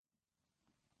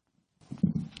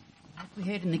We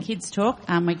heard in the kids' talk,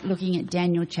 we're looking at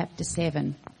Daniel chapter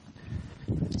 7.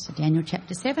 So Daniel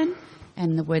chapter 7,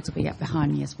 and the words will be up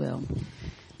behind me as well.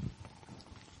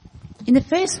 In the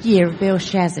first year of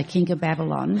Belshazzar, king of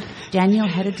Babylon, Daniel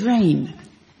had a dream,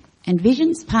 and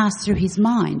visions passed through his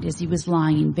mind as he was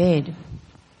lying in bed.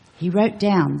 He wrote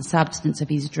down the substance of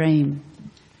his dream.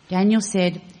 Daniel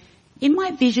said, "In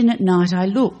my vision at night I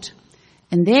looked,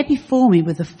 and there before me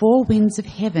were the four winds of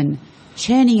heaven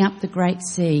churning up the great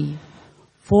sea.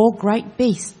 4 great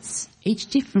beasts, each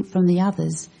different from the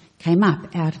others, came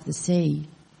up out of the sea.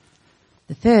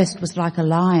 The first was like a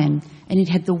lion, and it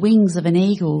had the wings of an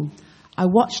eagle. I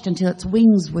watched until its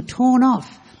wings were torn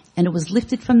off, and it was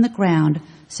lifted from the ground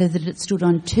so that it stood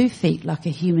on 2 feet like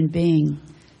a human being,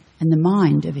 and the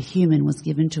mind of a human was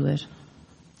given to it.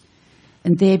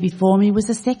 And there before me was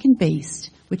a second beast,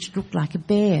 which looked like a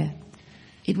bear.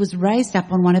 It was raised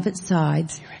up on one of its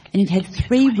sides, and it had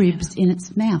 3 ribs in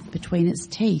its mouth between its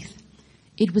teeth.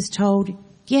 It was told,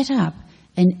 'Get up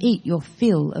and eat your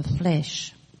fill of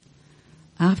flesh.'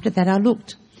 After that I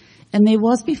looked, and there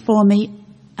was before me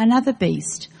another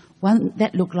beast, one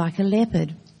that looked like a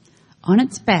leopard. On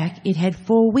its back it had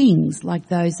 4 wings like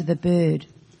those of a bird.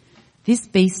 This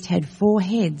beast had 4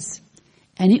 heads,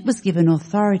 and it was given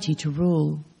authority to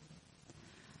rule.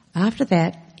 After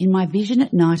that, in my vision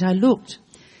at night I looked,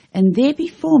 and there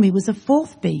before me was a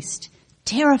 4th beast,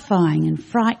 terrifying and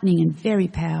frightening and very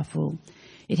powerful.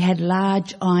 It had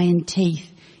large iron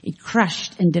teeth. It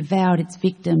crushed and devoured its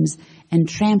victims and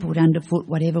trampled underfoot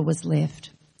whatever was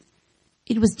left.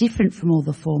 It was different from all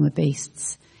the former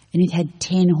beasts, and it had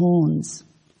 10 horns.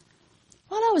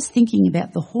 While I was thinking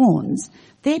about the horns,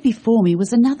 there before me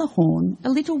was another horn, a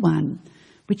little one,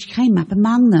 which came up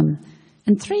among them,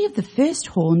 and 3 of the first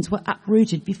horns were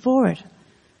uprooted before it.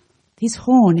 This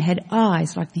horn had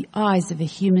eyes like the eyes of a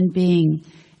human being,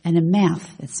 and a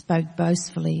mouth that spoke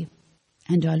boastfully.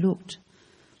 And I looked.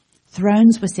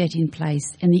 Thrones were set in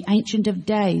place, and the Ancient of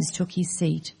Days took his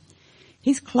seat.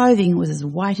 His clothing was as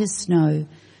white as snow.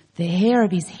 The hair of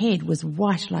his head was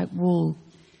white like wool.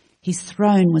 His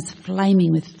throne was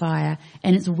flaming with fire,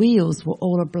 and its wheels were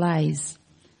all ablaze.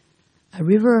 A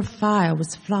river of fire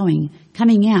was flowing,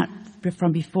 coming out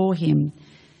from before him.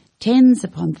 Tens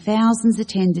upon thousands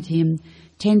attended him.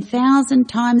 10,000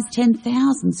 times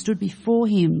 10,000 stood before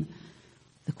him.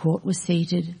 The court was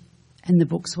seated, and the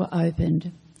books were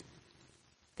opened.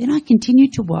 Then I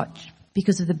continued to watch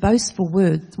because of the boastful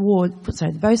words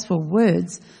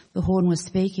the horn was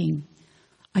speaking.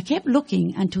 I kept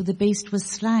looking until the beast was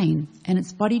slain and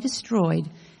its body destroyed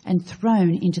and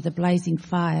thrown into the blazing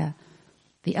fire.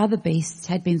 The other beasts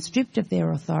had been stripped of their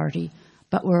authority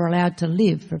but were allowed to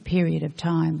live for a period of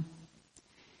time.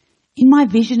 In my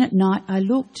vision at night I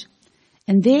looked,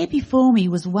 and there before me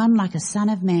was one like a son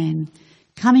of man,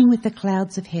 coming with the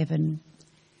clouds of heaven.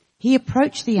 He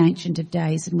approached the Ancient of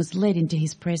Days and was led into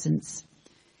his presence.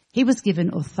 He was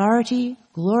given authority,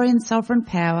 glory and sovereign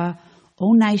power.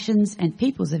 All nations and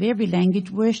peoples of every language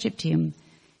worshipped him.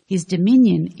 His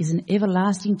dominion is an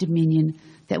everlasting dominion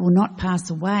that will not pass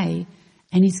away,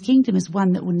 and his kingdom is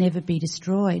one that will never be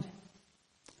destroyed.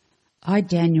 I,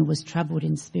 Daniel, was troubled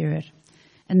in spirit,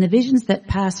 and the visions that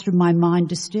passed through my mind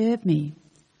disturbed me.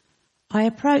 I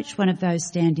approached one of those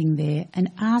standing there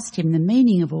and asked him the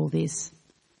meaning of all this.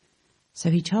 So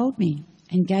he told me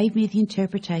and gave me the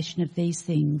interpretation of these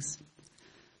things.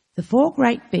 The 4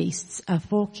 great beasts are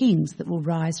 4 kings that will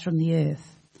rise from the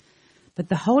earth. But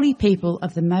the holy people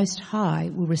of the Most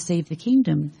High will receive the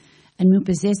kingdom and will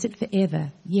possess it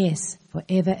forever, yes,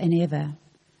 forever and ever.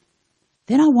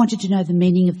 Then I wanted to know the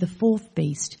meaning of the 4th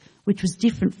beast, which was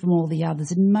different from all the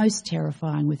others and most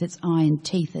terrifying with its iron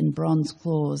teeth and bronze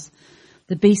claws,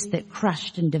 the beast that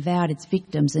crushed and devoured its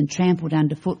victims and trampled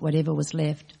underfoot whatever was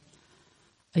left.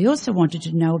 I also wanted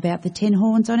to know about the 10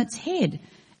 horns on its head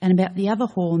and about the other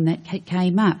horn that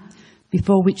came up,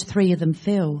 before which 3 of them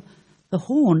fell, the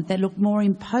horn that looked more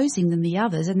imposing than the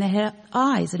others and that had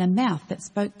eyes and a mouth that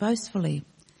spoke boastfully.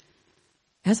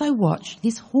 As I watched,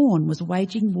 this horn was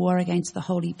waging war against the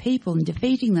holy people and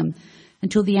defeating them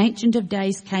until the Ancient of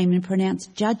Days came and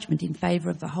pronounced judgment in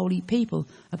favour of the holy people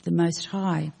of the Most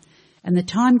High, and the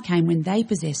time came when they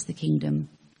possessed the kingdom.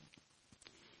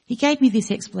 He gave me this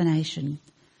explanation.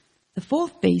 The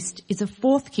 4th beast is a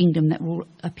 4th kingdom that will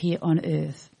appear on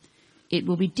earth. It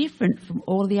will be different from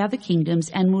all the other kingdoms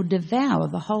and will devour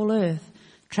the whole earth,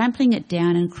 trampling it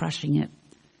down and crushing it.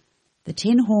 The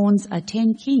 10 horns are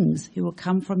 10 kings who will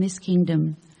come from this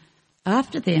kingdom.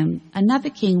 After them, another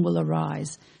king will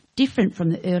arise, different from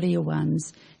the earlier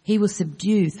ones. He will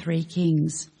subdue 3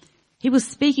 kings. He will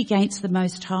speak against the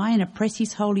Most High and oppress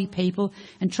his holy people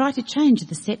and try to change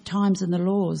the set times and the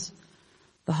laws.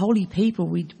 The holy people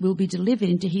will be delivered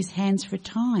into his hands for a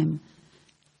time,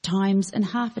 times and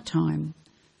half a time.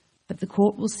 But the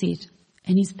court will sit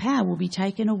and his power will be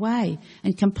taken away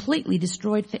and completely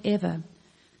destroyed forever.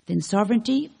 Then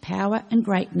sovereignty, power and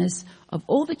greatness of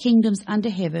all the kingdoms under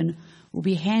heaven will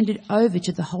be handed over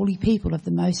to the holy people of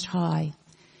the Most High.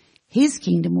 His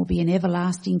kingdom will be an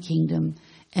everlasting kingdom,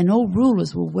 and all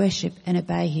rulers will worship and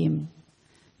obey him.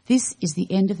 This is the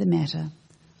end of the matter.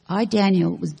 I,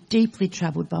 Daniel, was deeply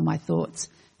troubled by my thoughts,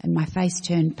 and my face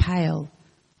turned pale,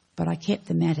 but I kept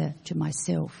the matter to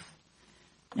myself.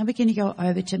 Now we're going to go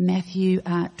over to Matthew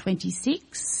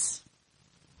 26,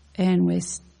 and we're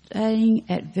studying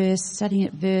at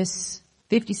verse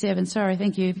 57. Sorry,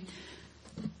 thank you.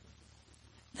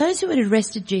 Those who had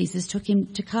arrested Jesus took him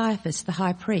to Caiaphas, the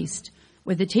high priest,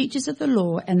 where the teachers of the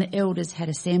law and the elders had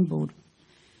assembled.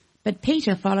 But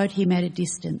Peter followed him at a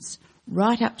distance,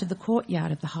 right up to the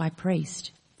courtyard of the high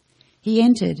priest. He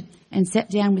entered and sat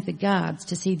down with the guards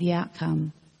to see the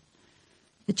outcome.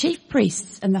 The chief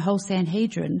priests and the whole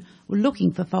Sanhedrin were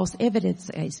looking for false evidence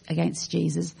against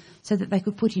Jesus so that they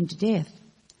could put him to death.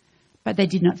 But they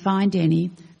did not find any,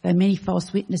 though many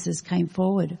false witnesses came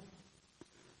forward.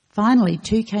 Finally,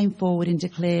 2 came forward and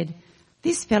declared,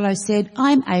 "This fellow said,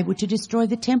 I am able to destroy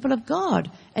the temple of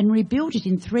God and rebuild it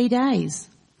in 3 days."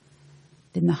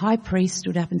 Then the high priest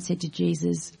stood up and said to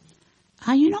Jesus,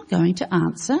 "Are you not going to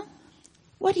answer?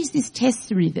 What is this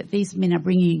testimony that these men are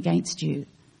bringing against you?"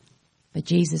 But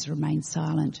Jesus remained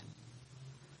silent.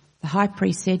 The high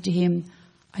priest said to him,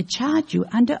 "I charge you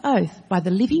under oath by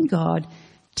the living God,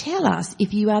 tell us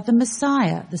if you are the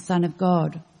Messiah, the Son of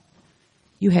God."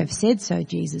 "You have said so,"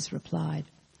 Jesus replied.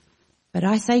 "But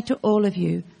I say to all of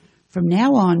you, from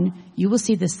now on you will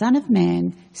see the Son of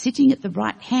Man sitting at the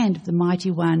right hand of the Mighty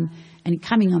One and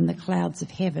coming on the clouds of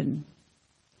heaven."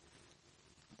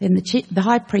 Then the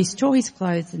high priest tore his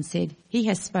clothes and said, "He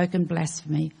has spoken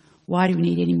blasphemy. Why do we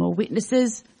need any more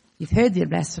witnesses? You've heard the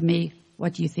blasphemy.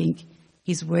 What do you think?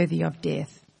 He's worthy of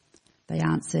death." They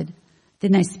answered.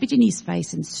 Then they spit in his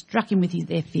face and struck him with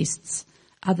their fists.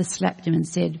 Others slapped him and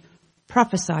said,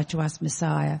 "Prophesy to us,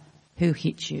 Messiah, who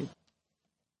hit you?"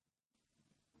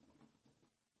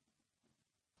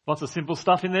 Lots of simple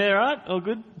stuff in there, right? All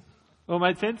good? All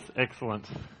made sense? Excellent.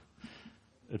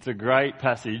 It's a great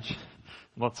passage.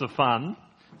 Lots of fun,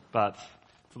 but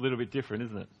it's a little bit different,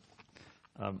 isn't it?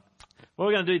 What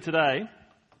we're going to do today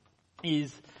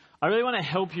is I really want to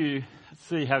help you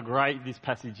see how great this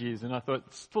passage is. And I thought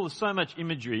it's full of so much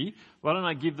imagery. Why don't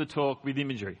I give the talk with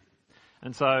imagery?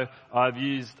 And so I've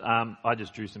used, I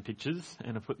just drew some pictures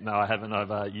and I haven't.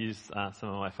 I've used some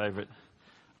of my favourite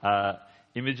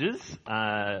images.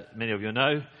 Many of you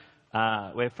know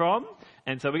where from.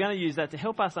 And so we're going to use that to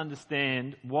help us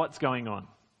understand what's going on.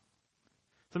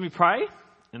 So let me pray,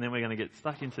 and then we're going to get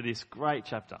stuck into this great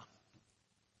chapter.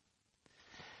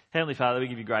 Heavenly Father, we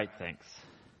give you great thanks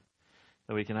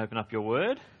that we can open up your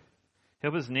word.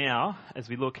 Help us now as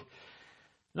we look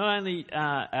not only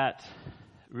at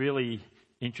really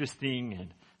interesting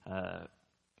and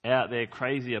out there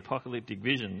crazy apocalyptic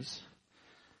visions,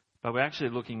 but we're actually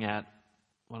looking at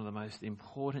one of the most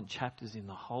important chapters in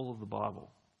the whole of the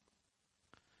Bible.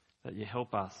 That you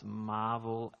help us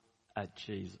marvel at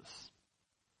Jesus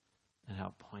and how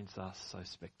it points us so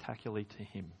spectacularly to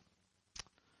him.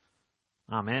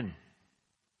 Amen.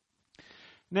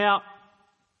 Now,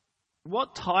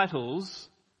 what titles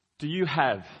do you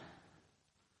have?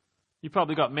 You've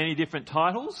probably got many different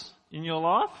titles in your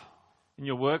life. In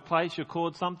your workplace, you're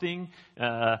called something.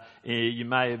 You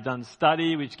may have done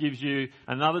study, which gives you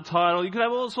another title. You could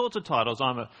have all sorts of titles.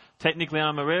 I'm a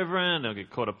reverend. I get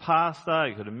called a pastor.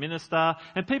 I get a minister.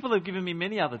 And people have given me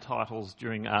many other titles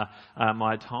during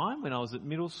my time when I was at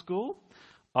middle school.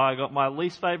 I got my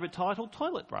least favourite title,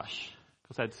 toilet brush,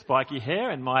 because I had spiky hair,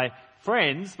 and my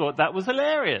friends thought that was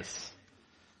hilarious.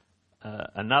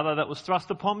 Another that was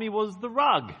thrust upon me was the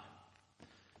rug.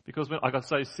 Because when I got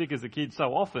so sick as a kid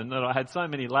so often that I had so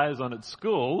many layers on at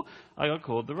school, I got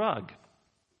called the rug.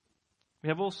 We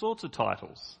have all sorts of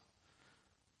titles.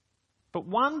 But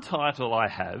one title I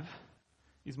have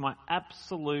is my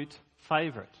absolute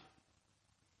favourite.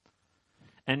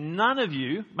 And none of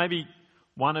you, maybe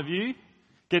one of you,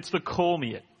 gets to call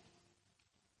me it.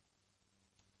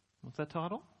 What's that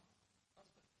title?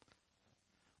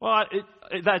 Well,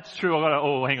 that's true.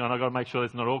 Hang on. I've got to make sure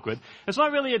it's not awkward. It's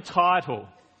not really a title.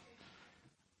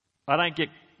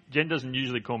 Jen doesn't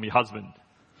usually call me husband.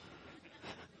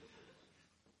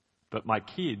 But my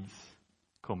kids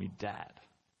call me dad.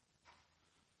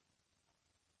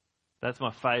 That's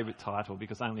my favourite title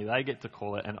because only they get to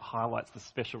call it, and it highlights the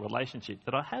special relationship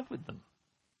that I have with them.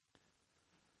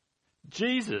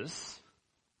 Jesus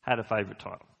had a favourite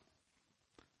title.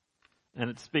 And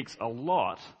it speaks a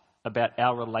lot about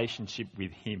our relationship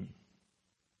with him.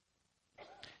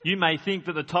 You may think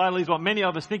that the title is what many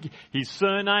of us think. His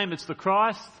surname, it's the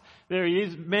Christ. There he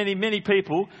is. Many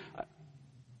people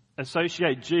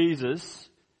associate Jesus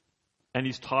and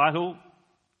his title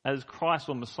as Christ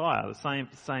or Messiah, the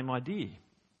same idea.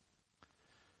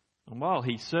 And while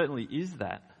he certainly is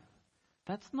that,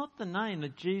 that's not the name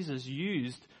that Jesus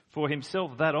used for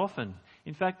himself that often.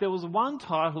 In fact, there was one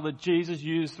title that Jesus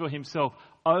used for himself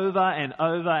over and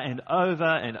over and over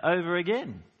and over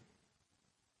again.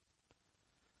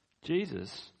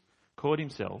 Jesus called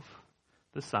himself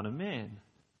the Son of Man.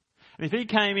 And if he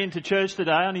came into church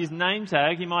today on his name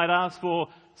tag, he might ask for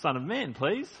Son of Man,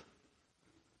 please.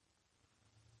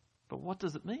 But what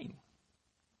does it mean?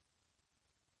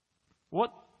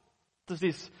 What does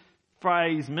this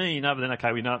phrase mean other than,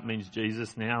 okay, we know it means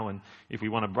Jesus now, and if we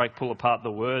want to pull apart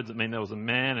the words, it means there was a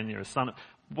man and you're a son.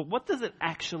 But what does it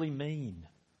actually mean?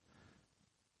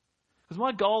 Because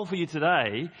my goal for you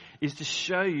today is to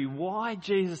show you why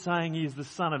Jesus saying he is the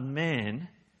Son of Man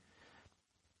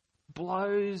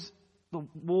blows the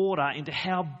water into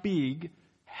how big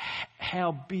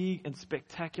and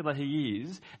spectacular he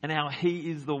is, and how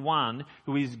he is the one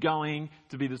who is going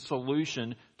to be the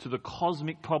solution to the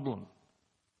cosmic problem.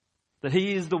 That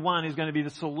he is the one who's going to be the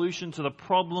solution to the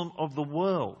problem of the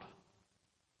world.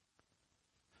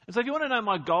 And so if you want to know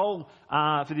my goal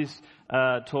for this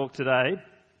talk today,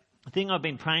 the thing I've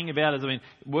been praying about as I've been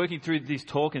working through this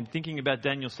talk and thinking about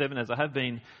Daniel 7 as I have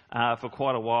been for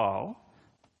quite a while,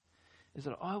 is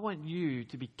that I want you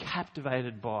to be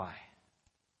captivated by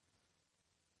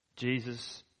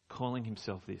Jesus calling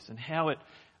himself this and how it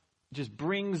just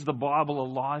brings the Bible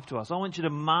alive to us. I want you to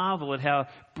marvel at how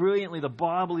brilliantly the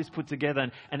Bible is put together,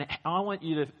 and I want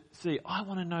you to see, I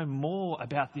want to know more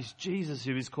about this Jesus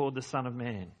who is called the Son of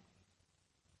Man.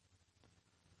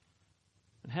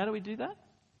 And how do we do that?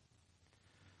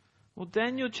 Well,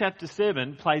 Daniel chapter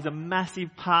 7 plays a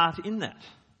massive part in that.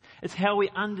 It's how we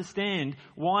understand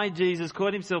why Jesus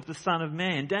called himself the Son of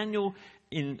Man. Daniel,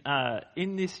 in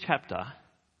this chapter,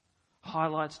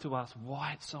 highlights to us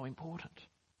why it's so important.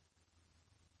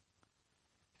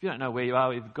 If you don't know where you are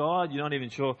with God, you're not even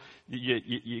sure,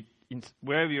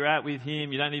 wherever you're at with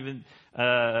him, you don't even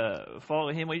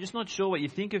follow him, or you're just not sure what you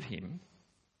think of him,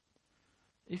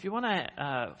 if you want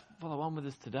to follow on with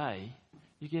us today,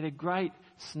 you get a great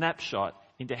snapshot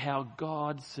into how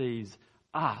God sees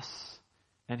us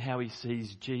and how he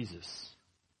sees Jesus,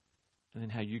 and then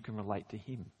how you can relate to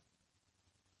him.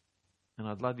 And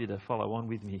I'd love you to follow on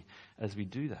with me as we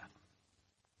do that.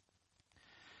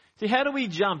 See, how do we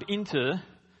jump into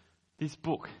this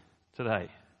book today?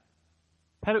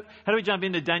 How do we jump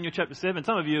into Daniel chapter 7?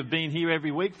 Some of you have been here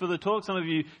every week for the talk. Some of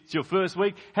you, it's your first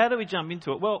week. How do we jump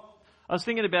into it? Well, I was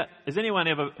thinking about, has anyone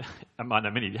ever, I might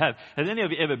know many of you have, has any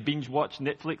of you ever binge watched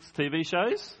Netflix TV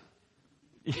shows?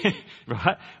 Yeah,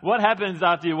 right? What happens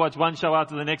after you watch one show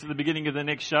after the next, at the beginning of the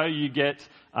next show, you get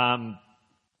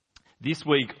this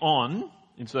week on,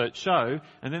 insert show,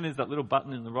 and then there's that little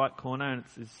button in the right corner and it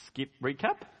says skip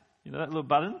recap. You know that little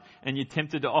button? And you're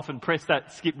tempted to often press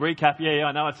that skip recap. Yeah,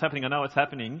 I know it's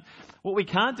happening. What we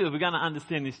can't do if we're going to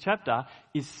understand this chapter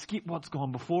is skip what's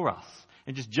gone before us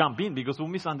and just jump in, because we'll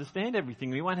misunderstand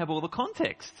everything. We won't have all the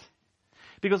context.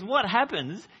 Because what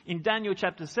happens in Daniel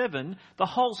chapter 7, the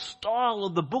whole style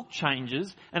of the book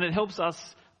changes, and it helps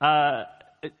us,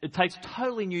 it takes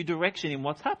totally new direction in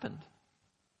what's happened.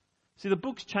 See, the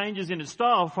book changes in its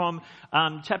style from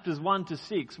chapters 1 to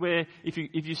 6, where if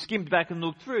you skimmed back and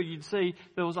looked through, you'd see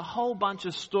there was a whole bunch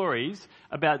of stories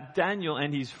about Daniel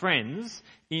and his friends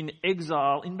in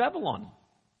exile in Babylon.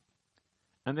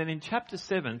 And then in chapter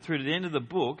 7, through to the end of the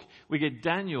book, we get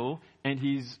Daniel and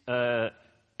his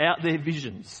out there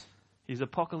visions, his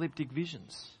apocalyptic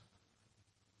visions.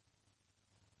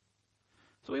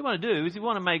 So what we want to do is we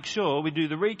want to make sure we do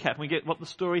the recap and we get what the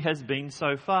story has been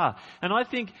so far. And I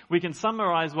think we can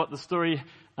summarize what the story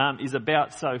is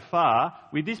about so far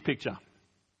with this picture.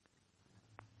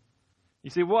 You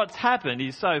see, what's happened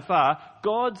is so far,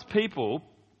 God's people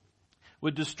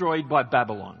were destroyed by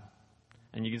Babylon.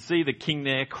 And you can see the king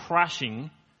there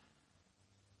crushing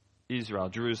Israel,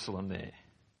 Jerusalem there.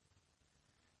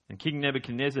 And King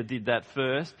Nebuchadnezzar did that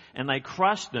first, and they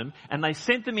crushed them, and they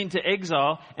sent them into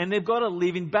exile, and they've got to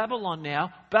live in Babylon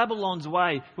now, Babylon's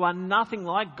way, who are nothing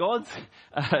like God's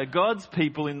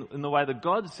people in the way that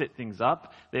God set things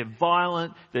up. They're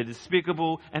violent, they're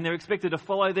despicable, and they're expected to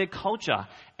follow their culture.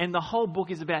 And the whole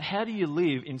book is about how do you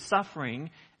live in suffering,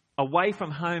 away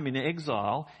from home in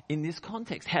exile, in this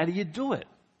context. How do you do it?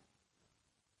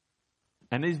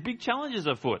 And there's big challenges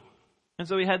afoot. And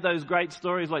so we had those great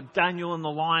stories like Daniel and the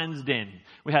lion's den.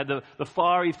 We had the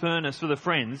fiery furnace for the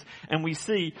friends. And we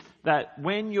see that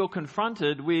when you're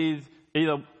confronted with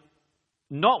either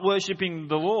not worshipping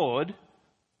the Lord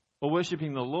or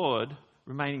worshipping the Lord,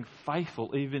 remaining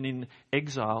faithful even in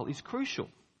exile is crucial.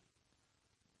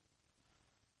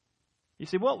 You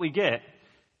see, what we get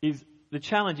is the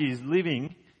challenge is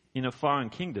living in a foreign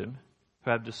kingdom who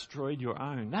have destroyed your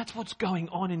own. That's what's going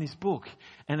on in this book.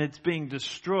 And it's being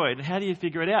destroyed. And how do you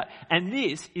figure it out? And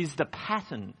this is the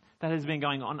pattern that has been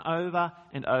going on over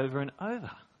and over and over.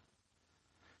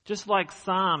 Just like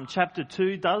Psalm chapter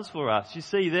 2 does for us. You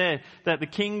see there that the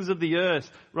kings of the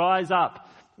earth rise up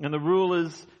and the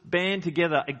rulers band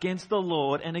together against the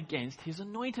Lord and against his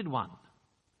anointed one.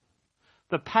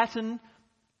 The pattern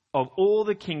of all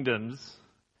the kingdoms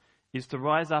is to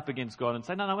rise up against God and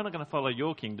say, no, we're not going to follow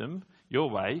your kingdom, your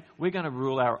way. We're going to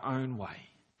rule our own way.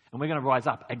 And we're going to rise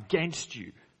up against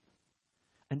you.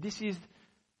 And this is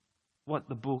what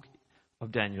the book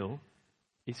of Daniel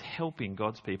is helping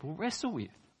God's people wrestle with.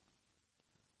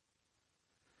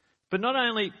 But not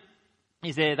only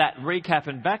is there that recap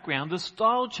and background, the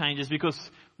style changes because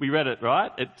we read it,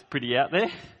 right? It's pretty out there.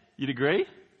 You'd agree?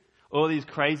 All these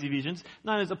crazy visions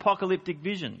known as apocalyptic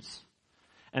visions.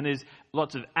 And there's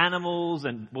lots of animals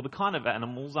and, well, the kind of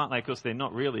animals, aren't they? Because they're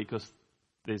not really, because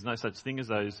there's no such thing as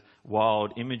those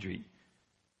wild imagery.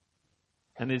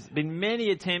 And there's been many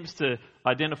attempts to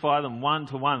identify them one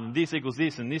to one. This equals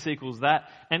this and this equals that.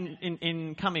 And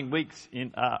in coming weeks,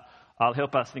 I'll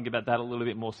help us think about that a little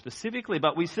bit more specifically.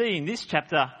 But we see in this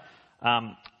chapter,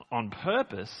 on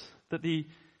purpose, that the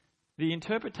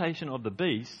interpretation of the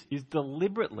beast is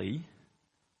deliberately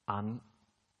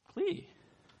unclear.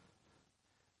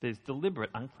 There's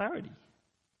deliberate unclarity.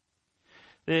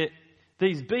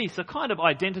 These beasts are kind of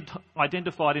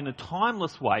identified in a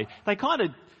timeless way. They kind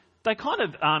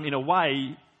of, in a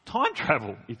way, time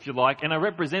travel, if you like, and are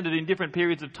represented in different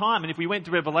periods of time. And if we went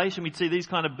to Revelation, we'd see these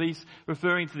kind of beasts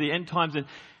referring to the end times, and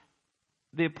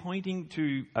they're pointing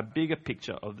to a bigger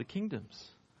picture of the kingdoms.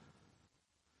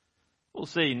 We'll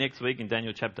see next week in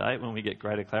Daniel chapter 8 when we get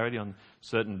greater clarity on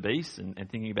certain beasts and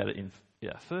thinking about it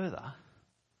further.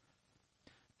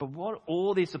 But what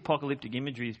all this apocalyptic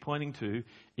imagery is pointing to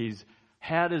is,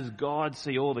 how does God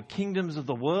see all the kingdoms of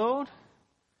the world?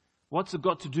 What's it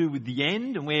got to do with the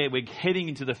end and where we're heading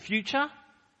into the future?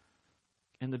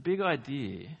 And the big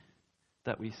idea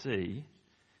that we see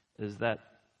is that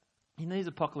in these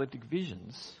apocalyptic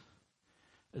visions,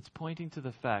 it's pointing to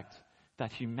the fact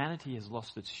that humanity has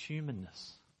lost its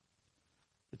humanness.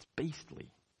 It's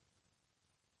beastly.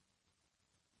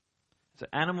 So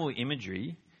animal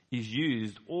imagery is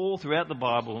used all throughout the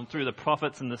Bible and through the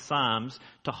prophets and the Psalms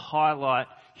to highlight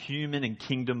human and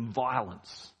kingdom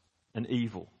violence and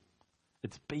evil.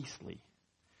 It's beastly.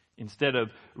 Instead of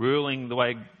ruling the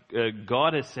way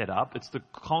God has set up, it's to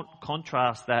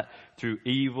contrast that through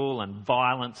evil and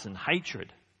violence and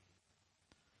hatred.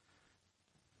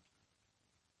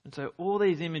 And so all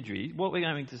these imagery, what we're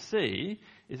going to see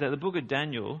is that the book of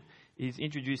Daniel is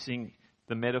introducing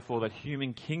the metaphor that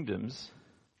human kingdoms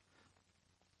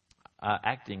are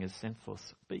acting as senseless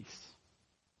beasts.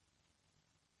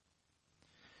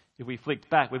 If we flicked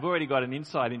back, we've already got an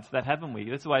insight into that, haven't we?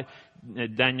 That's why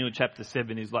Daniel chapter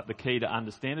 7 is like the key to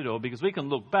understand it all, because we can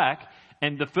look back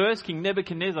and the first king,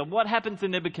 Nebuchadnezzar, what happened to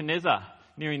Nebuchadnezzar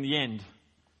nearing the end?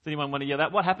 Does anyone want to hear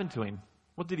that? What happened to him?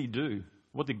 What did he do?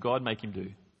 What did God make him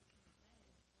do?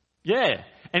 Yeah.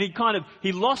 And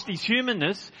he lost his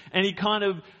humanness and he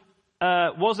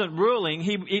wasn't ruling.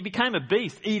 He became a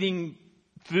beast, eating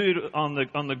food on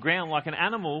the ground like an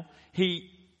animal. He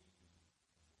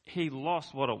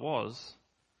lost what it was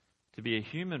to be a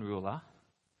human ruler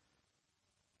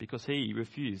because he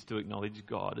refused to acknowledge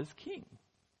God as king.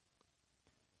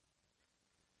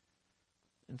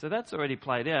 And so that's already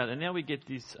played out, and now we get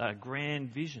this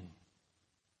grand vision.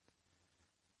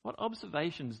 What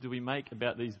observations do we make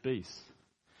about these beasts?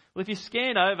 Well, if you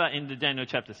scan over into Daniel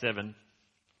chapter 7,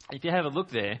 if you have a look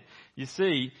there, you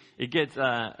see it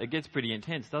gets pretty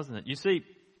intense, doesn't it? You see,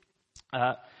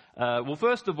 well,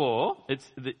 first of all,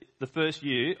 it's the first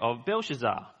year of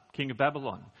Belshazzar, king of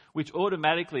Babylon, which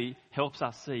automatically helps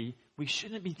us see we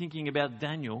shouldn't be thinking about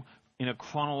Daniel in a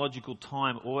chronological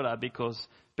time order because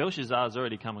Belshazzar's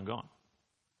already come and gone.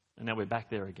 And now we're back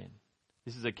there again.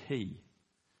 This is a key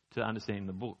to understanding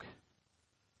the book.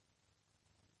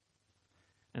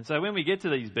 And so when we get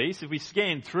to these beasts, if we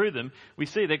scan through them, we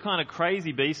see they're kind of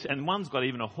crazy beasts, and one's got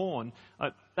even a horn.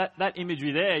 That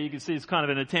imagery there, you can see it's kind of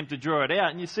an attempt to draw it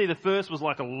out. And you see the first was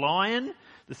like a lion,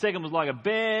 the second was like a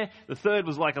bear, the third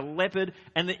was like a leopard,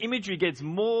 and the imagery gets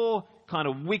more kind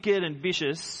of wicked and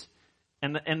vicious,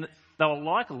 and they were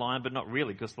like a lion, but not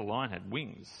really, because the lion had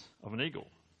wings of an eagle.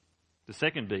 The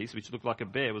second beast, which looked like a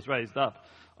bear, was raised up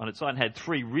on its side and had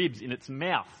 3 ribs in its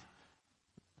mouth.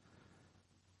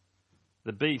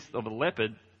 The beast of a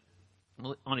leopard,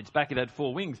 on its back it had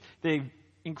 4 wings. They're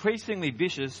increasingly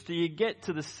vicious till you get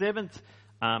to the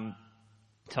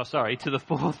to the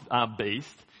fourth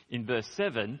beast in verse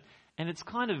 7, and it's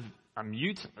kind of a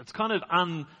mutant. It's kind of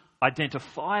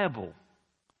unidentifiable,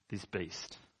 this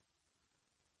beast.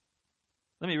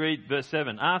 Let me read verse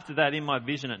 7. After that, in my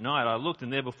vision at night, I looked,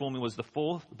 and there before me was the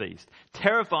 4th beast,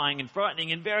 terrifying and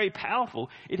frightening and very powerful.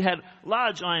 It had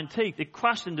large iron teeth. It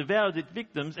crushed and devoured its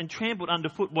victims and trampled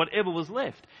underfoot whatever was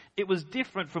left. It was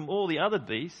different from all the other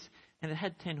beasts, and it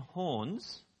had 10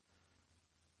 horns.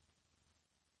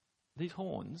 These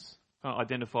horns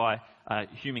identify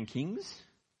human kings,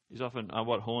 is often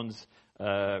what horns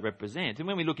represent. And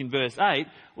when we look in verse 8,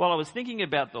 while I was thinking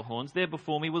about the horns, there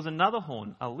before me was another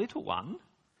horn, a little one,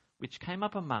 which came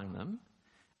up among them,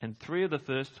 and 3 of the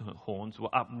first horns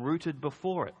were uprooted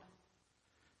before it.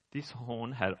 This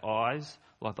horn had eyes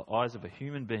like the eyes of a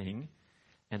human being,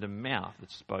 and a mouth that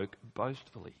spoke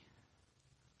boastfully.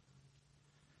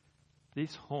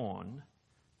 This horn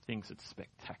thinks it's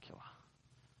spectacular,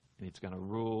 and it's going to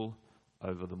rule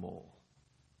over them all.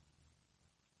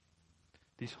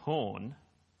 This horn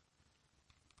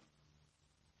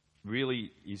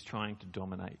really is trying to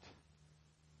dominate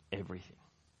everything.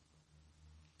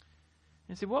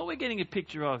 And so what we're getting a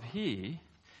picture of here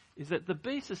is that the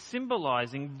beasts are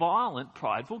symbolising violent,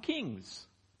 prideful kings.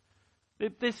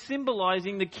 They're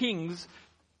symbolising the kings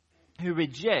who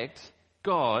reject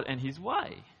God and his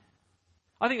way.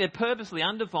 I think they're purposely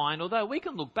undefined, although we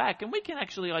can look back and we can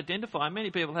actually identify,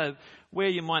 many people have, where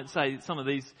you might say some of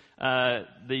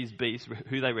these beasts,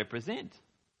 who they represent.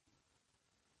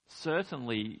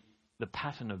 Certainly the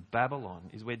pattern of Babylon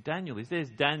is where Daniel is.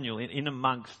 There's Daniel in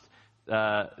amongst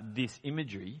this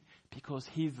imagery, because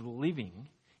he's living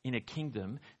in a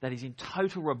kingdom that is in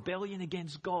total rebellion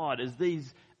against God, as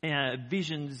these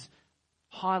visions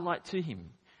highlight to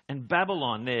him. And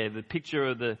Babylon there, the picture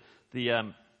of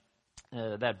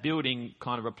that building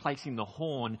kind of replacing the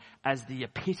horn as the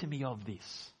epitome of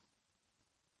this.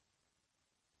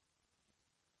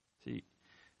 See,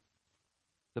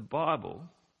 the Bible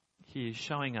here is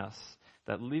showing us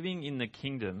that living in the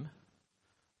kingdom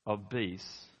of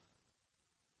beasts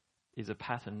is a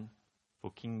pattern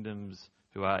for kingdoms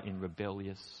who are in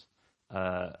rebellious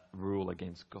rule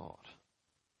against God.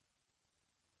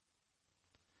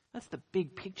 That's the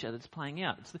big picture that's playing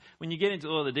out. When you get into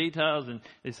all the details, and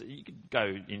you could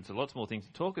go into lots more things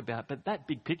to talk about, but that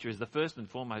big picture is the first and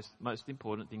foremost most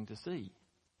important thing to see.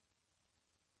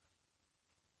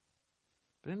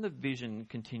 But then the vision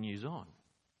continues on.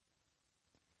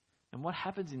 And what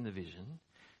happens in the vision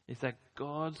is that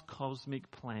God's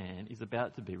cosmic plan is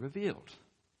about to be revealed.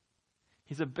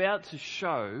 He's about to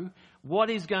show what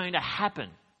is going to happen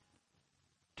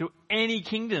to any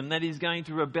kingdom that is going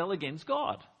to rebel against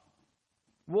God.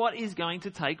 What is going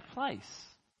to take place?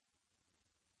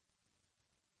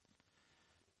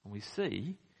 And we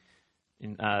see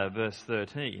in verse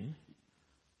 13,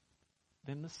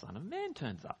 then the Son of Man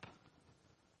turns up.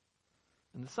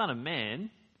 And the Son of Man,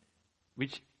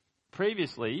 which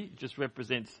previously just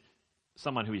represents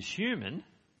someone who is human,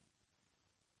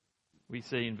 we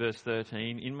see in verse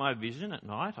 13, in my vision at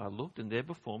night I looked, and there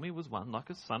before me was one like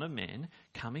a son of man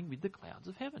coming with the clouds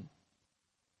of heaven.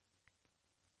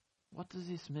 What does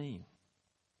this mean?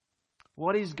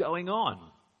 What is going on?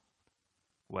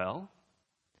 Well,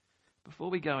 before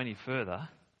we go any further,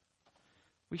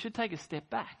 we should take a step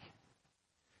back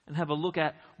and have a look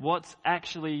at what's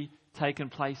actually taken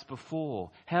place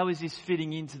before. How is this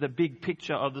fitting into the big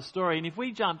picture of the story? And if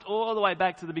we jumped all the way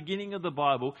back to the beginning of the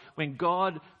Bible, when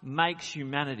God makes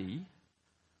humanity,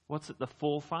 what's at the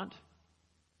forefront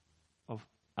of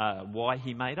why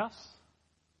he made us?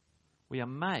 We are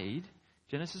made,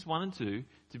 Genesis 1 and 2,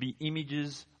 to be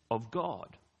images of God.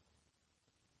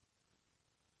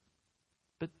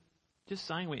 But just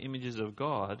saying we're images of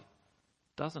God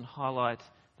doesn't highlight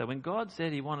that when God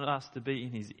said he wanted us to be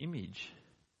in his image,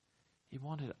 he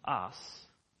wanted us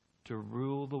to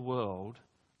rule the world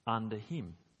under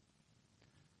him.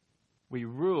 We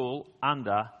rule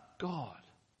under God.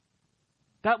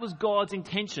 That was God's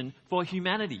intention for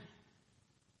humanity.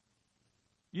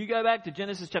 You go back to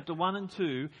Genesis chapter 1 and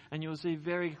 2 and you'll see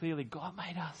very clearly God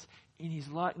made us in his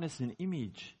likeness and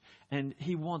image. And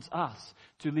he wants us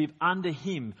to live under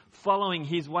him, following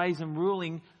his ways and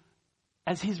ruling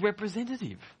as his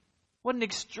representative. What an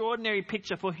extraordinary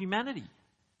picture for humanity.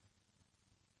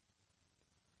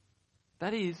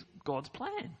 That is God's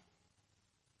plan.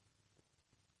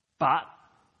 But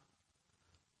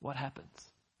what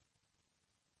happens?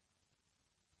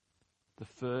 The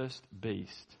first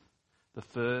beast, the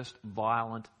first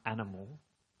violent animal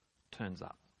turns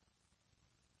up.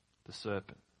 The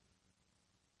serpent.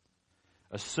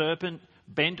 A serpent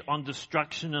bent on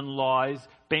destruction and lies,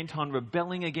 bent on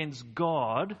rebelling against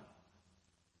God,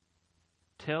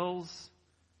 tells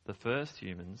the first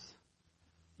humans,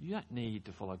 you don't need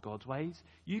to follow God's ways.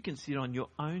 You can sit on your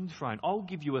own throne. I'll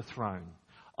give you a throne.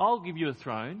 I'll give you a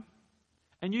throne.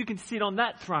 And you can sit on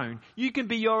that throne. You can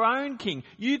be your own king.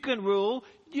 You can rule.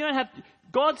 You don't have.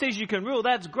 God says you can rule.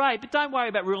 That's great. But don't worry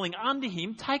about ruling under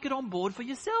him. Take it on board for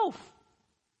yourself.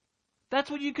 That's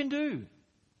what you can do.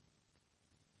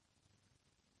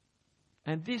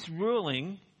 And this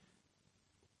ruling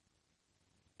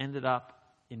ended up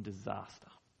in disaster.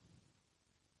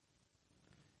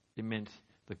 It meant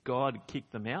that God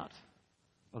kicked them out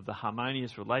of the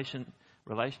harmonious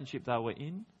relationship they were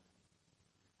in,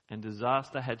 and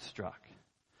disaster had struck.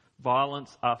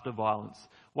 Violence after violence.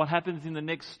 What happens in the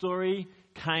next story?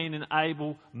 Cain and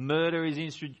Abel, murder is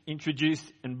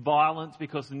introduced, and violence,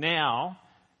 because now,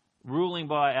 ruling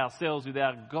by ourselves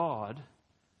without God,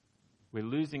 we're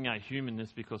losing our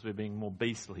humanness because we're being more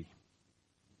beastly.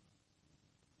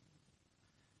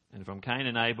 And from Cain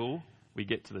and Abel, we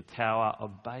get to the Tower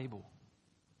of Babel,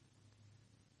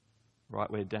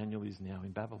 right where Daniel is now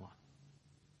in Babylon.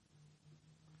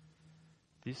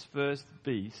 This first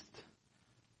beast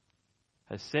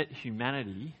has set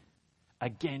humanity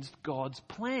against God's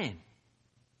plan.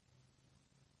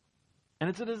 And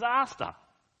it's a disaster.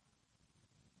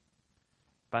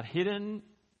 But hidden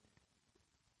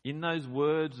in those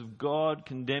words of God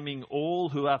condemning all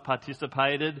who have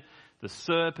participated, the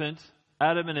serpent,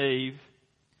 Adam and Eve,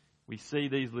 we see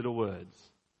these little words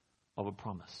of a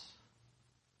promise.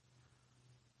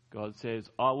 God says,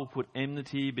 I will put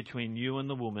enmity between you and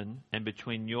the woman, and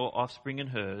between your offspring and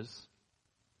hers,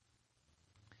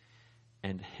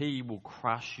 and he will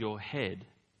crush your head,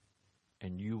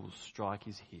 and you will strike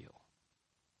his heel.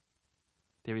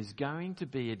 There is going to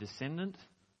be a descendant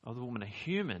of the woman, a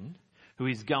human, who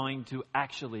is going to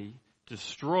actually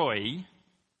destroy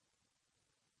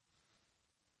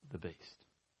the beast.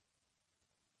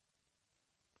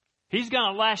 He's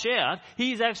going to lash out.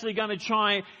 He's actually going to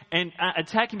try and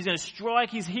attack him. He's going to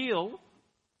strike his heel.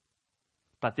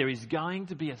 But there is going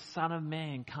to be a Son of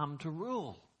Man come to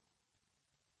rule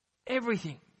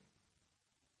everything.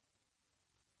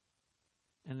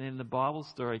 And then the Bible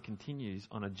story continues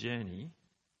on a journey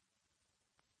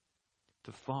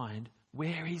to find,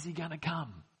 where is he going to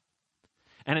come?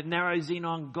 And it narrows in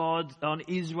on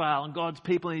Israel and God's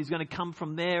people, and he's going to come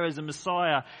from there as a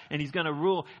Messiah, and he's going to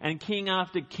rule. And king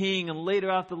after king and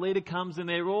leader after leader comes, and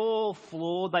they're all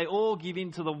flawed. They all give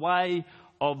in to the way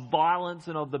of violence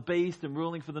and of the beast and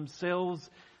ruling for themselves.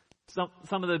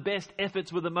 Some of the best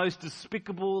efforts were the most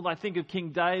despicable. I think of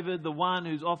King David, the one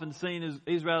who's often seen as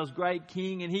Israel's great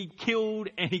king, and he killed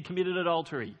and he committed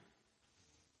adultery.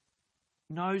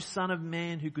 No son of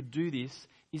man who could do this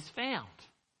is found.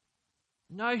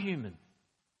 No human.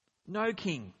 No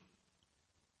king.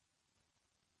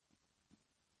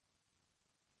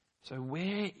 So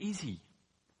where is he?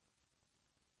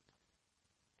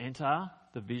 Enter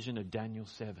the vision of Daniel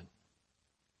 7.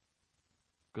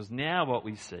 Because now what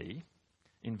we see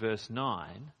in verse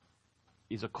 9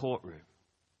 is a courtroom.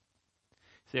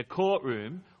 See, a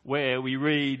courtroom where we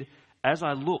read, as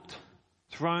I looked,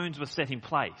 thrones were set in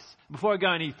place. Before I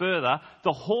go any further,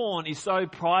 the horn is so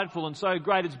prideful and so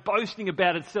great, it's boasting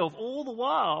about itself. All the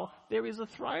while, there is a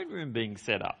throne room being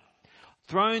set up.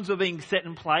 Thrones were being set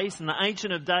in place, and the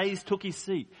Ancient of Days took his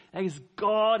seat. As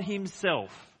God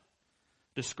himself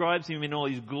describes him in all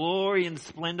his glory and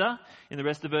splendour in the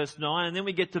rest of verse 9. And then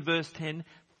we get to verse 10.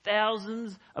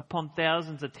 Thousands upon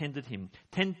thousands attended him.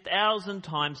 10,000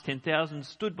 times 10,000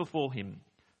 stood before him.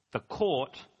 The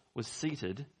court was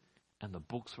seated, and the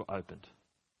books were opened.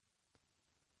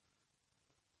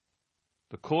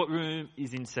 The courtroom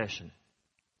is in session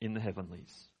in the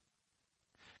heavenlies.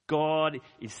 God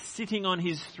is sitting on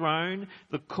his throne.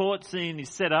 The court scene is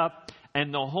set up,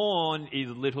 and the horn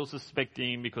is little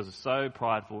suspecting because it's so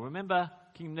prideful. Remember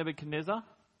King Nebuchadnezzar?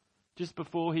 just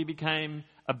before he became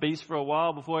a beast for a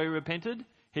while, before he repented,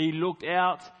 he looked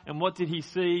out and what did he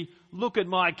see? Look at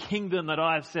my kingdom that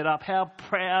I have set up. How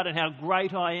proud and how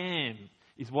great I am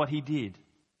is what he did.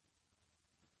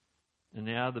 And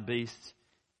now the beast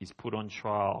is put on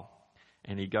trial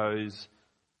and he goes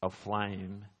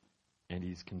aflame and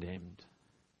is condemned.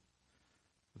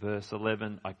 Verse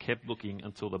 11, I kept looking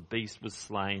until the beast was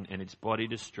slain and its body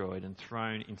destroyed and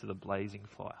thrown into the blazing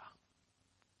fire.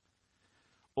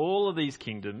 All of these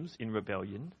kingdoms in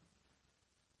rebellion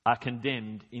are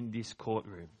condemned in this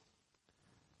courtroom.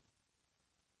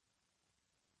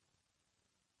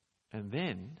 And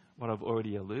then, what I've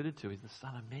already alluded to is the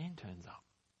Son of Man turns up.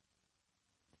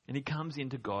 And he comes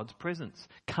into God's presence,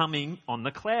 coming on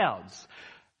the clouds.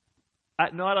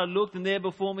 At night I looked and there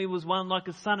before me was one like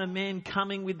a son of man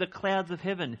coming with the clouds of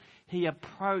heaven. He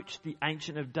approached the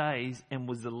Ancient of Days and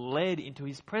was led into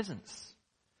his presence.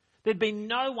 There'd been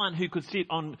no one who could sit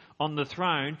on the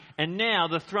throne, and now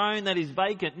the throne that is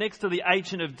vacant next to the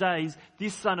Ancient of Days,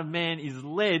 this Son of Man is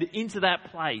led into that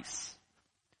place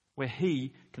where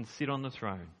he can sit on the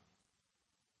throne.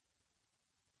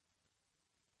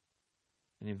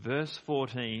 And in verse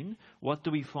 14, what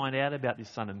do we find out about this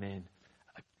Son of Man?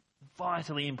 A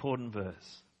vitally important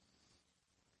verse.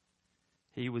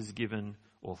 He was given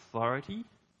authority,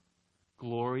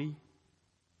 glory,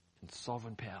 and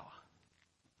sovereign power.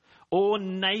 All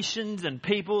nations and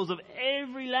peoples of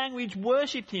every language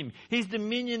worshipped him. His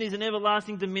dominion is an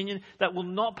everlasting dominion that will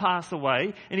not pass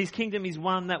away, and his kingdom is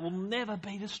one that will never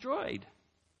be destroyed.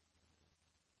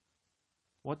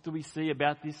 What do we see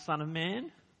about this Son of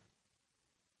Man?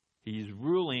 He is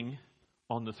ruling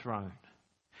on the throne.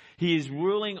 He is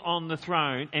ruling on the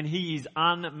throne and he is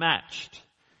unmatched.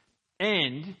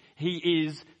 And he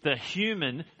is the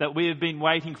human that we have been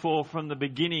waiting for from the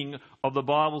beginning of the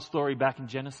Bible story back in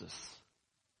Genesis.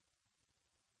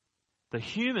 The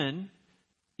human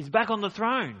is back on the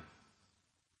throne.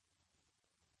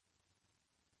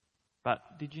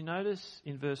 But did you notice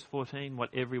in verse 14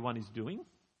 what everyone is doing?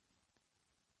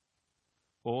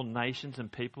 All nations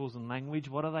and peoples and language,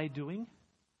 what are they doing?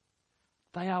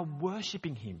 They are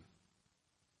worshipping him.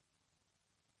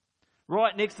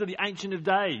 Right next to the Ancient of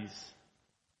Days.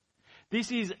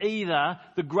 This is either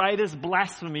the greatest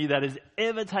blasphemy that has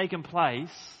ever taken place,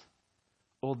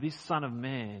 or this Son of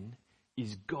Man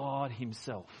is God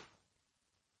himself.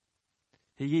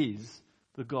 He is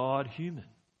the God human.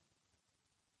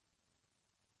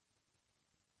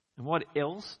 And what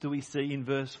else do we see in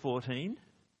verse 14?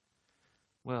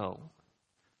 Well,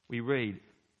 we read,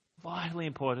 vitally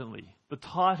importantly, the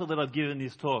title that I've given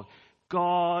this talk,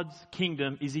 God's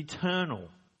kingdom is eternal.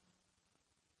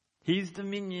 His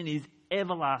dominion is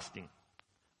everlasting.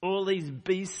 All these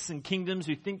beasts and kingdoms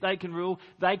who think they can rule,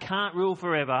 they can't rule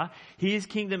forever. His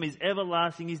kingdom is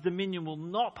everlasting. His dominion will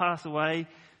not pass away.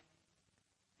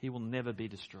 He will never be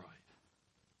destroyed.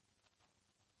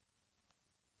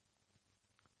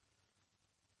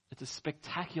 It's a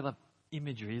spectacular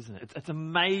imagery, isn't it? It's an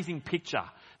amazing picture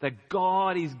that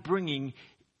God is bringing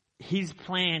his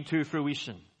plan to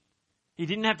fruition. He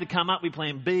didn't have to come up with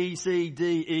plan B, C,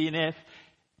 D, E and F.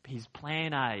 His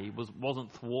plan A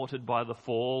wasn't thwarted by the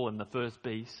fall and the first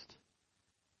beast.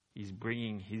 He's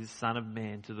bringing his Son of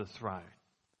Man to the throne.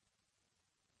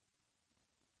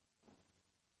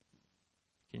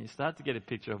 Can you start to get a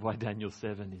picture of why Daniel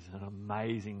 7 is an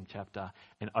amazing chapter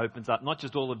and opens up not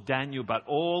just all of Daniel, but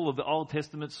all of the Old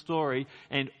Testament story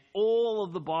and all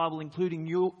of the Bible,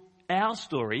 including our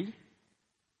story,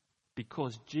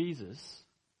 because Jesus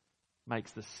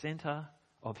makes the center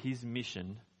of his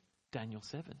mission Daniel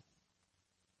 7.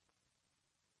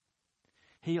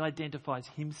 He identifies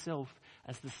himself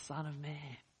as the Son of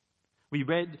Man. We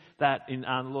read that in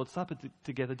the Lord's Supper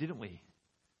together, didn't we?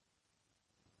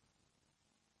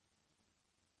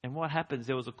 And what happens?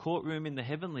 There was a courtroom in the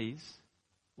heavenlies.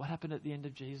 What happened at the end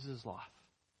of Jesus' life?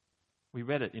 We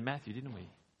read it in Matthew, didn't we?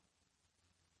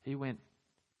 He went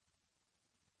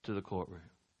to the courtroom.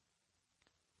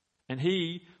 And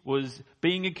he was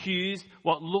being accused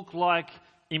what looked like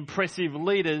impressive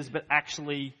leaders, but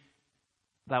actually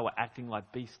they were acting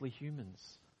like beastly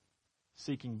humans,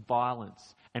 seeking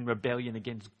violence and rebellion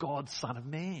against God's Son of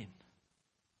Man.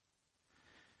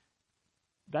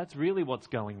 That's really what's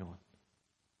going on.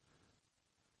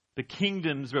 The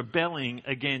kingdom's rebelling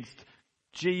against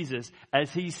Jesus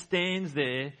as he stands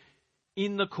there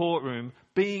in the courtroom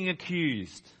being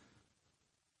accused.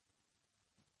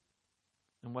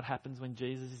 And what happens when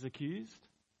Jesus is accused?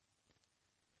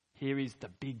 Here is the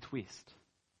big twist.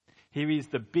 Here is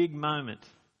the big moment.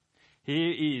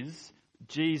 Here is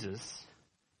Jesus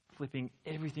flipping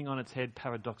everything on its head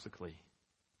paradoxically.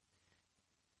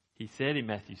 He said in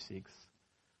Matthew 6,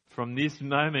 "From this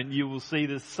moment you will see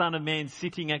the Son of Man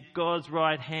sitting at God's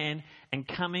right hand and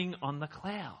coming on the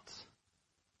clouds."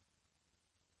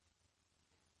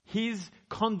 His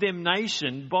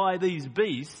condemnation by these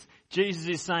beasts, Jesus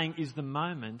is saying, is the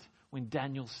moment when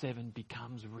Daniel 7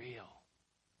 becomes real.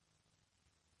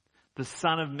 The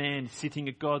Son of Man sitting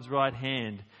at God's right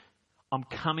hand. I'm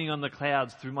coming on the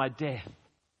clouds through my death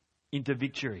into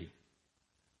victory.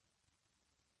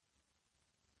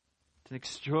 It's an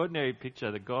extraordinary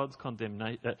picture, the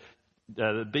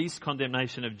beast's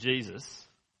condemnation of Jesus,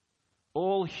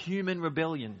 all human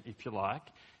rebellion, if you like,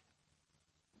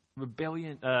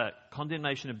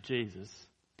 condemnation of Jesus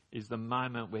is the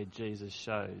moment where Jesus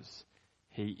shows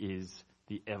he is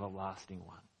the everlasting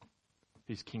one,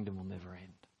 whose kingdom will never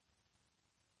end.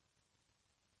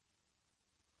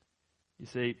 You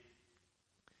see,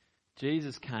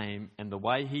 Jesus came, and the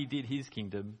way he did his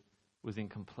kingdom was in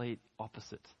complete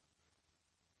opposite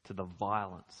to the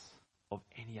violence of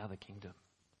any other kingdom.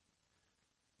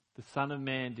 The Son of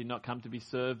Man did not come to be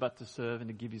served, but to serve and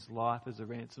to give his life as a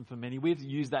ransom for many. We've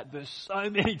used that verse so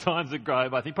many times at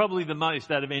Grove, I think probably the most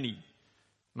out of any.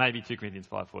 Maybe 2 Corinthians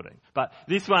 5:14. But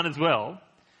this one as well.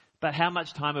 But how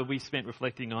much time have we spent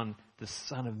reflecting on the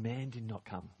Son of Man did not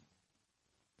come?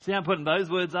 See how important those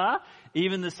words are?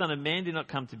 Even the Son of Man did not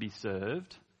come to be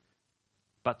served,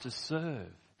 but to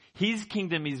serve. His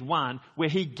kingdom is one where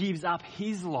he gives up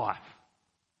his life.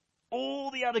 All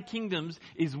the other kingdoms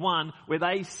is one where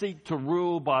they seek to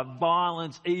rule by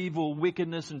violence, evil,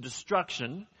 wickedness and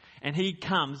destruction. And he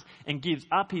comes and gives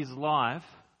up his life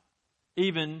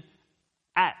even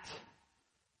at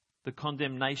the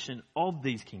condemnation of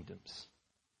these kingdoms.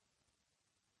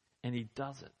 And he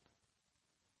does it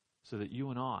so that you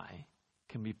and I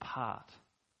can be part,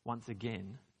 once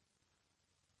again,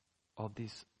 of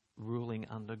this ruling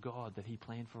under God that he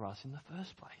planned for us in the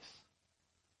first place.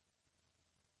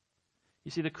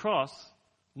 You see, the cross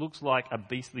looks like a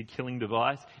beastly killing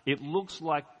device. It looks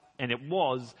like, and it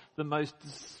was, the most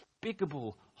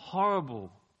despicable,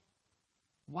 horrible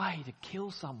way to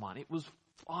kill someone. It was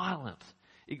violent.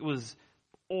 It was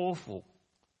awful.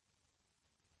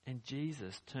 And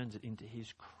Jesus turns it into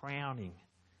his crowning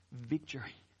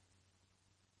victory.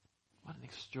 What an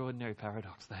extraordinary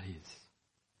paradox that is.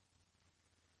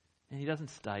 And he doesn't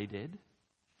stay dead,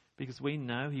 because we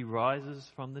know he rises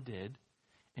from the dead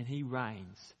and he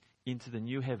reigns into the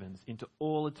new heavens, into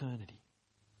all eternity.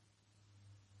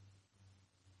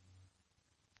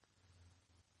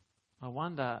 I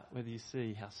wonder whether you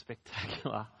see how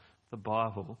spectacular the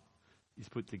Bible is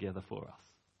put together for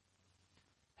us.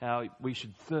 How we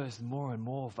should thirst more and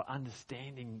more for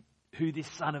understanding who this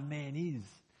Son of Man is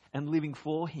and living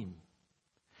for him.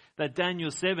 That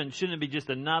Daniel 7 shouldn't be just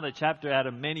another chapter out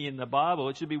of many in the Bible.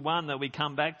 It should be one that we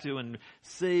come back to and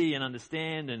see and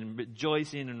understand and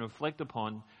rejoice in and reflect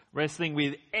upon, wrestling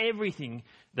with everything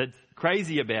that's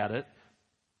crazy about it,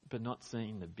 but not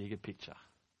seeing the bigger picture.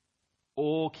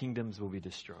 All kingdoms will be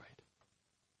destroyed.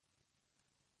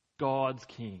 God's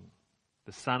King,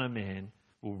 the Son of Man,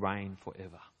 will reign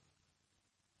forever.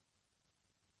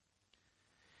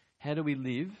 How do we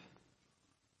live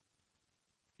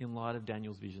in light of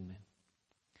Daniel's vision then?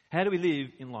 How do we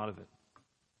live in light of it?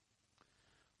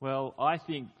 Well, I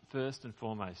think first and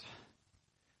foremost,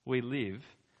 we live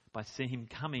by seeing him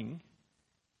coming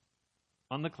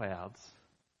on the clouds,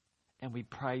 and we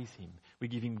praise him. We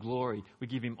give him glory. We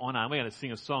give him honour. And we're going to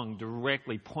sing a song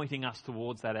directly pointing us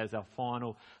towards that as our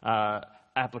final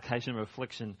application and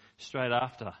reflection straight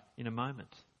after in a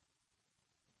moment.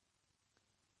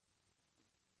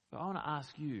 But I want to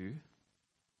ask you,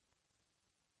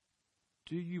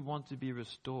 do you want to be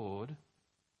restored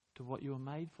to what you were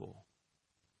made for?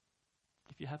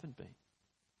 If you haven't been.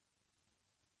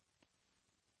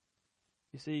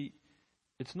 You see,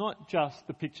 it's not just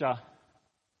the picture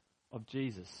of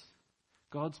Jesus.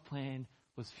 God's plan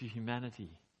was for humanity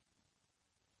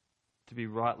to be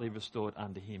rightly restored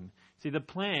unto him. See, the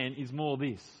plan is more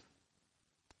this.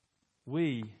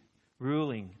 We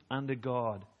ruling under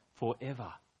God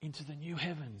forever into the new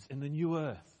heavens and the new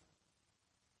earth.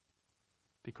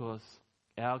 Because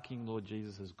our King Lord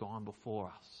Jesus has gone before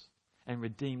us and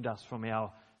redeemed us from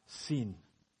our sin,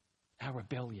 our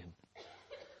rebellion.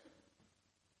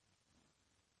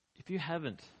 If you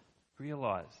haven't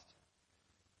realised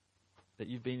that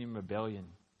you've been in rebellion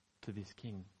to this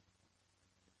King,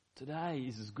 today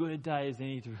is as good a day as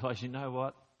any to realise, you know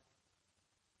what?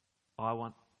 I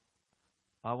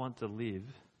want to live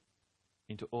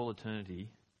into all eternity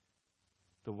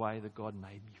the way that God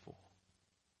made me for.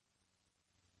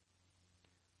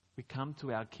 We come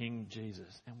to our King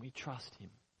Jesus and we trust him.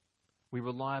 We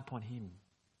rely upon him.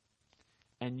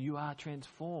 and you are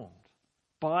transformed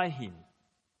by him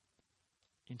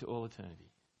into all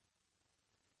eternity.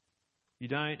 You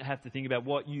don't have to think about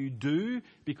what you do,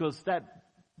 because that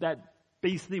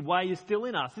beastly way is still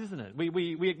in us, isn't it?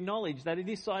 We acknowledge that in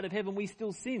this side of heaven we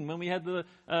still sin when we had the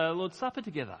Lord's Supper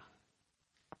together.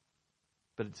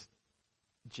 But it's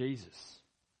Jesus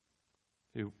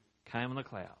who came on the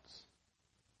clouds,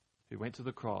 who went to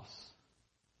the cross,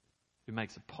 who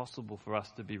makes it possible for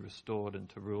us to be restored and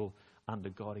to rule under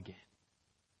God again.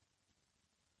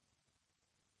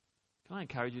 Can I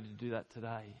encourage you to do that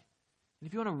today? And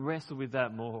if you want to wrestle with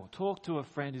that more, talk to a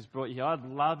friend who's brought you here. I'd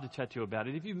love to chat to you about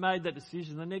it. If you've made that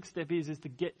decision, the next step is to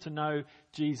get to know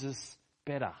Jesus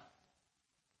better.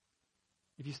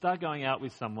 If you start going out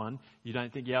with someone, you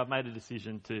don't think, I've made a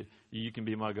decision you can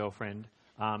be my girlfriend,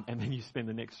 and then you spend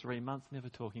the next 3 months never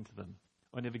talking to them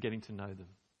or never getting to know them.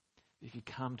 If you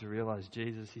come to realise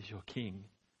Jesus is your King,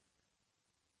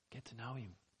 get to know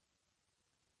him.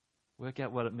 Work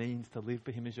out what it means to live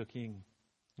for him as your King,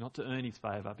 not to earn his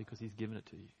favour, because he's given it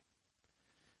to you.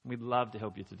 And we'd love to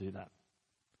help you to do that.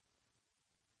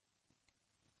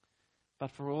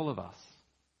 But for all of us,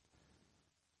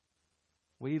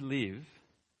 we live,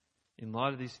 in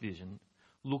light of this vision,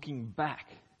 looking back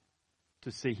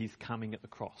to see his coming at the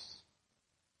cross.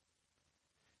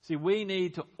 See, we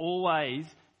need to always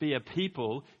be a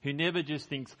people who never just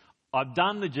thinks, I've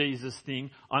done the Jesus thing,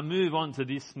 I move on to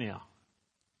this now.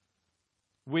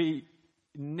 We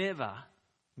never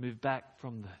move back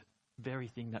from the very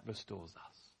thing that restores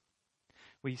us.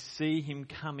 We see him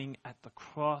coming at the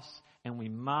cross and we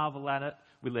marvel at it.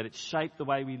 We let it shape the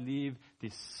way we live.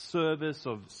 This service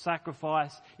of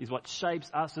sacrifice is what shapes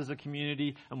us as a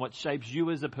community and what shapes you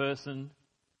as a person.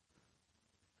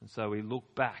 And so we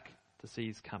look back to see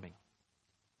his coming.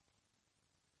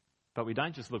 But we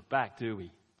don't just look back, do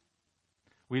we?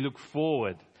 We look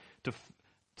forward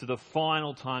to the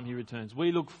final time he returns.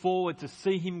 We look forward to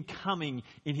see him coming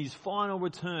in his final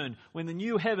return, when the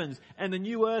new heavens and the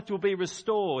new earth will be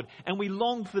restored. And we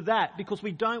long for that because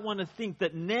we don't want to think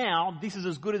that now this is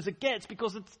as good as it gets,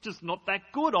 because it's just not that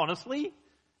good, honestly,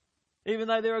 even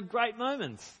though there are great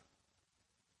moments.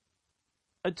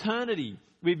 Eternity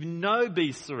with no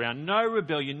beasts around, no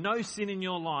rebellion, no sin in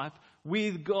your life,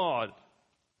 with God,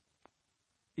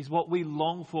 is what we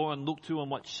long for and look to, and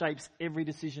what shapes every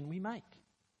decision we make.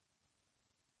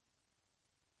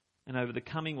 And over the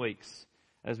coming weeks,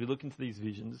 as we look into these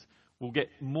visions, we'll get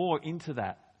more into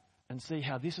that and see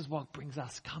how this is what brings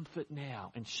us comfort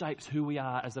now and shapes who we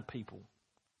are as a people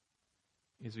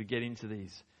as we get into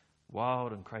these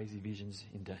wild and crazy visions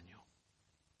in Daniel.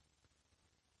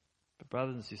 But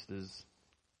brothers and sisters,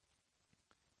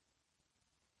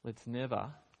 let's never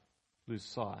lose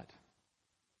sight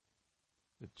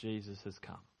that Jesus has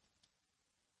come.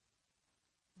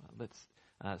 Let's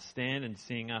stand and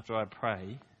sing after I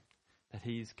pray that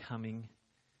he is coming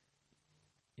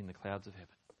in the clouds of heaven.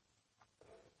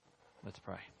 Let's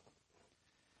pray.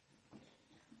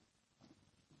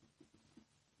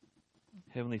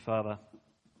 Heavenly Father,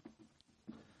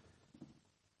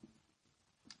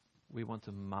 we want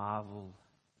to marvel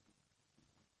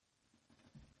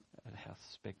at how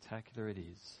spectacular it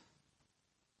is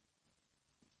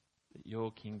that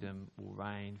your kingdom will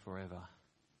reign forever.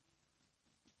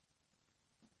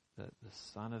 That the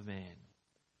Son of Man,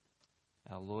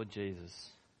 our Lord Jesus,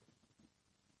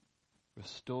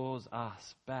 restores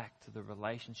us back to the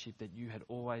relationship that you had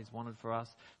always wanted for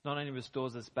us. Not only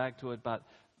restores us back to it, but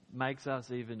makes us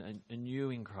even anew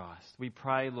in Christ. We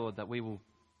pray, Lord, that we will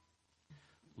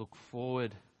look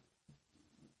forward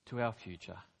to our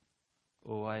future,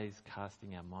 always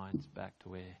casting our minds back to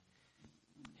where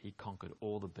he conquered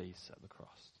all the beasts at the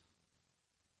cross.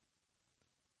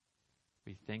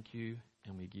 We thank you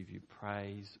and we give you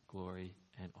praise, glory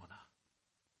and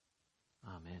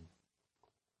honour. Amen.